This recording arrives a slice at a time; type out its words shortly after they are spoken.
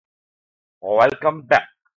Welcome back.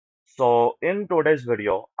 So in today's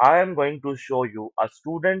video, I am going to show you a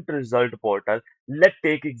student result portal. Let's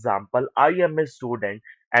take example. I am a student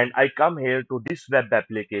and I come here to this web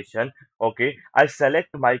application. Okay, I select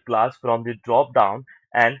my class from the drop down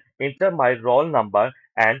and enter my roll number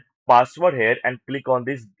and password here and click on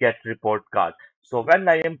this get report card. So when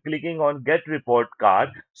I am clicking on get report card,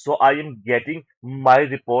 so I am getting my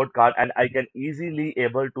report card and I can easily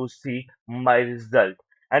able to see my result.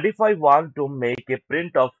 And if I want to make a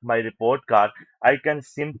print of my report card, I can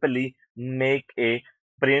simply make a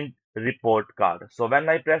print report card. So when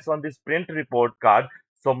I press on this print report card,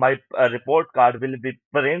 so my report card will be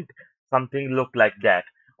print something look like that.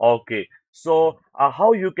 Okay. So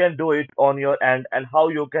how you can do it on your end and how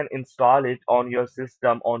you can install it on your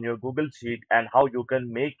system, on your Google Sheet, and how you can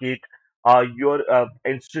make it your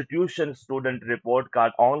institution student report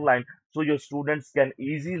card online so your students can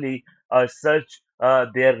easily search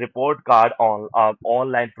their report card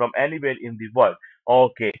online from anywhere in the world.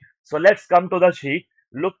 Okay, so let's come to the sheet.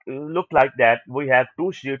 Look like that. We have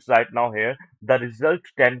two sheets right now here: the result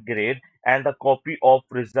 10 grade and the copy of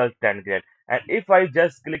result 10 grade. And if I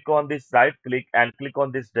just click on this right click and click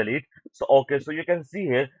on this delete, so okay, so you can see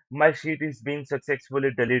here my sheet is being successfully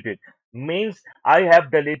deleted. Means I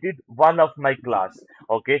have deleted one of my class.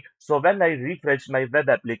 Okay, so when I refresh my web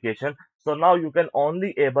application, so now you can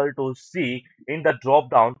only able to see in the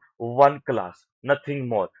drop down one class, nothing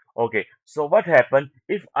more. Okay, so what happened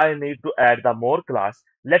if I need to add the more class?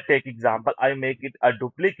 Let's take example. I make it a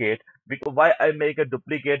duplicate. Because why I make a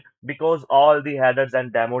duplicate? Because all the headers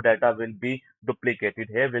and demo data will be duplicated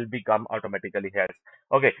here, will become automatically here.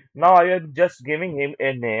 Okay, now I am just giving him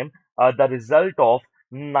a name, the result of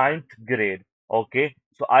ninth grade. Okay,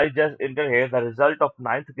 so I just enter here the result of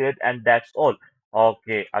ninth grade, and that's all.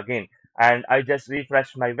 Okay, again, and I just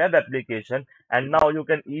refresh my web application, and now you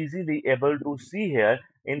can easily able to see here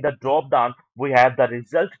in the drop down we have the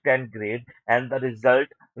result 10 grade and the result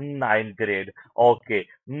 9 grade. Okay,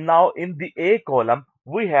 now in the A column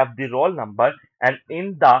we have the roll number, and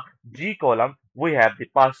in the G column we have the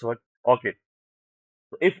password. Okay,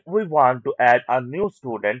 if we want to add a new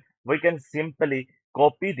student, we can simply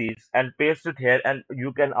copy this and paste it here, and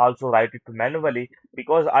you can also write it manually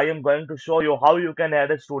because I am going to show you how you can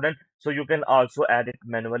add a student, so you can also add it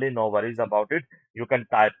manually. No worries about it. You can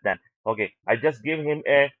type them. Okay, I just give him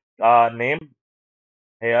a name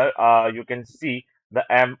here. You can see the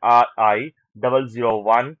MRI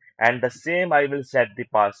 001, and the same I will set the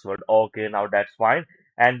password. Okay, now that's fine.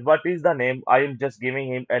 And what is the name? I am just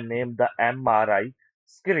giving him a name, the MRI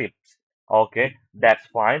scripts. Okay, that's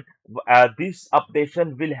fine. This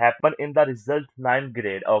updation will happen in the result 9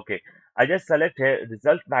 grade. Okay, I just select here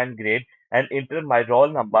result 9 grade and enter my roll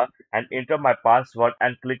number and enter my password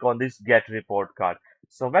and click on this get report card.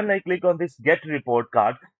 So when I click on this get report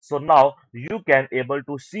card, so now you can able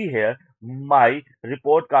to see here my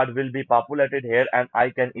report card will be populated here, and I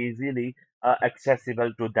can easily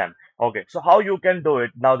accessible to them. Okay, so how you can do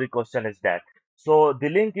it? Now the question is that. So the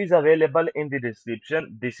link is available in the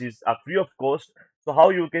description. This is a free of cost. So how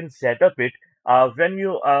you can set up it? When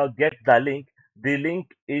you get the link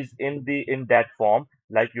is in that form,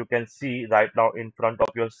 like you can see right now in front of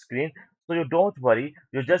your screen. So you don't worry,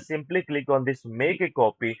 you just simply click on this make a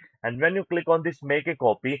copy, and when you click on this make a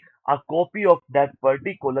copy of that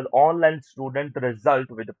particular online student result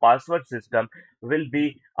with the password system will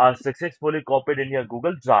be successfully copied in your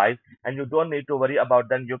Google Drive, and you don't need to worry about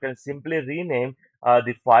them. You can simply rename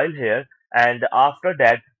the file here, and after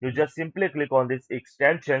that you just simply click on these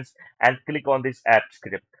extensions and click on this app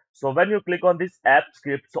script. So when you click on this app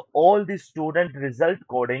script, so all the student result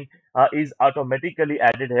coding is automatically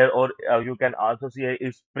added here, or you can also see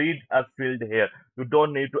is pre-filled here. You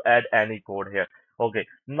don't need to add any code here. Okay,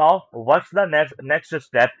 now what's the next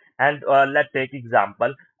step? And let's take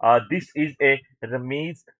example. This is a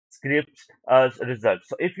Remise scripts result.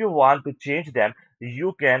 So if you want to change them,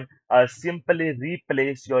 you can simply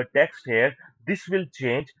replace your text here. This will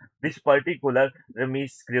change this particular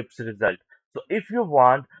Remise scripts result. So if you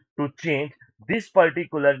want to change this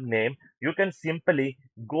particular name, you can simply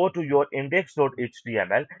go to your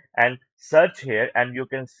index.html and search here, and you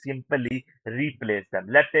can simply replace them.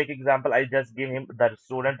 Let's take example. I just give him the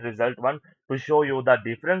student result one to show you the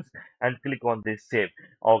difference, and click on this save.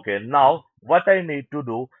 Okay, now what I need to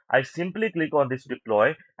do, I simply click on this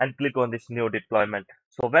deploy and click on this new deployment.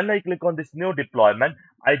 So when I click on this new deployment,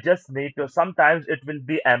 I just need to, sometimes it will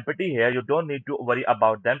be empty here, you don't need to worry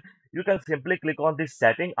about them. You can simply click on this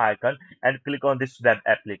setting icon and click on this web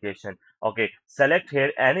application. Okay, select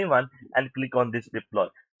here anyone and click on this deploy.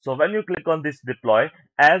 So when you click on this deploy,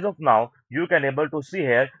 as of now, you can able to see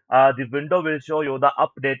here, the window will show you the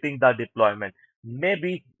updating the deployment.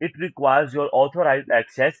 Maybe it requires your authorized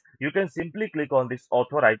access. You can simply click on this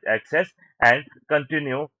authorized access and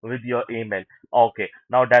continue with your email. Okay,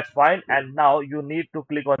 now that's fine. And now you need to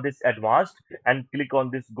click on this advanced and click on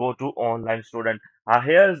this go to online student.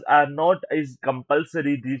 Here's not is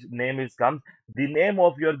compulsory. This name is comes. The name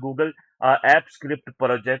of your Google app script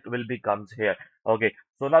project will becomes here. Okay,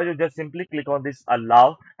 so now you just simply click on this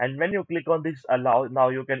allow, and when you click on this allow, now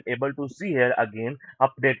you can able to see here again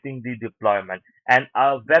updating the deployment, and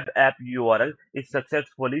a web app URL is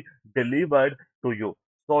successfully delivered to you.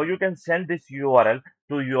 So you can send this URL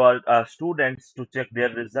to your students to check their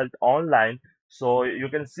result online. So you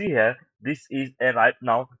can see here, this is a right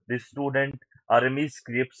now the student Remy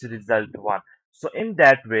scripts result one. So in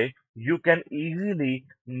that way, you can easily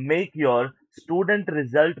make your student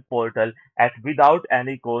result portal at without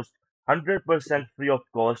any cost, 100% free of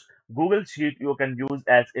cost. Google Sheet you can use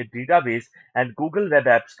as a database, and Google Web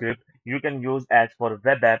App Script you can use as for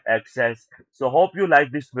web app access. So hope you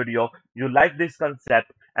like this video, you like this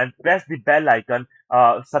concept, and press the bell icon,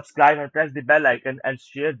 subscribe and press the bell icon, and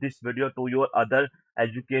share this video to your other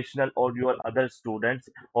educational or your other students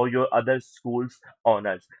or your other schools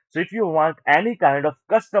owners. So if you want any kind of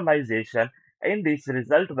customization in this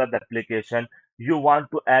result web application, you want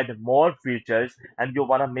to add more features and you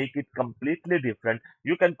want to make it completely different,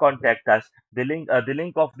 you can contact us. The link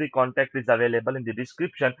of the contact is available in the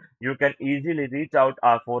description. You can easily reach out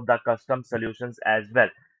for the custom solutions as well.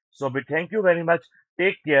 So we thank you very much.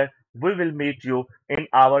 Take care. We will meet you in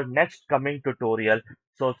our next coming tutorial.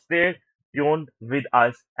 So stay tuned with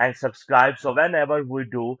us and subscribe, so whenever we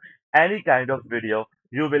do any kind of video,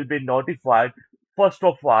 you will be notified first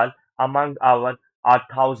of all among our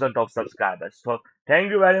thousands of subscribers. So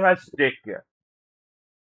thank you very much. Take care.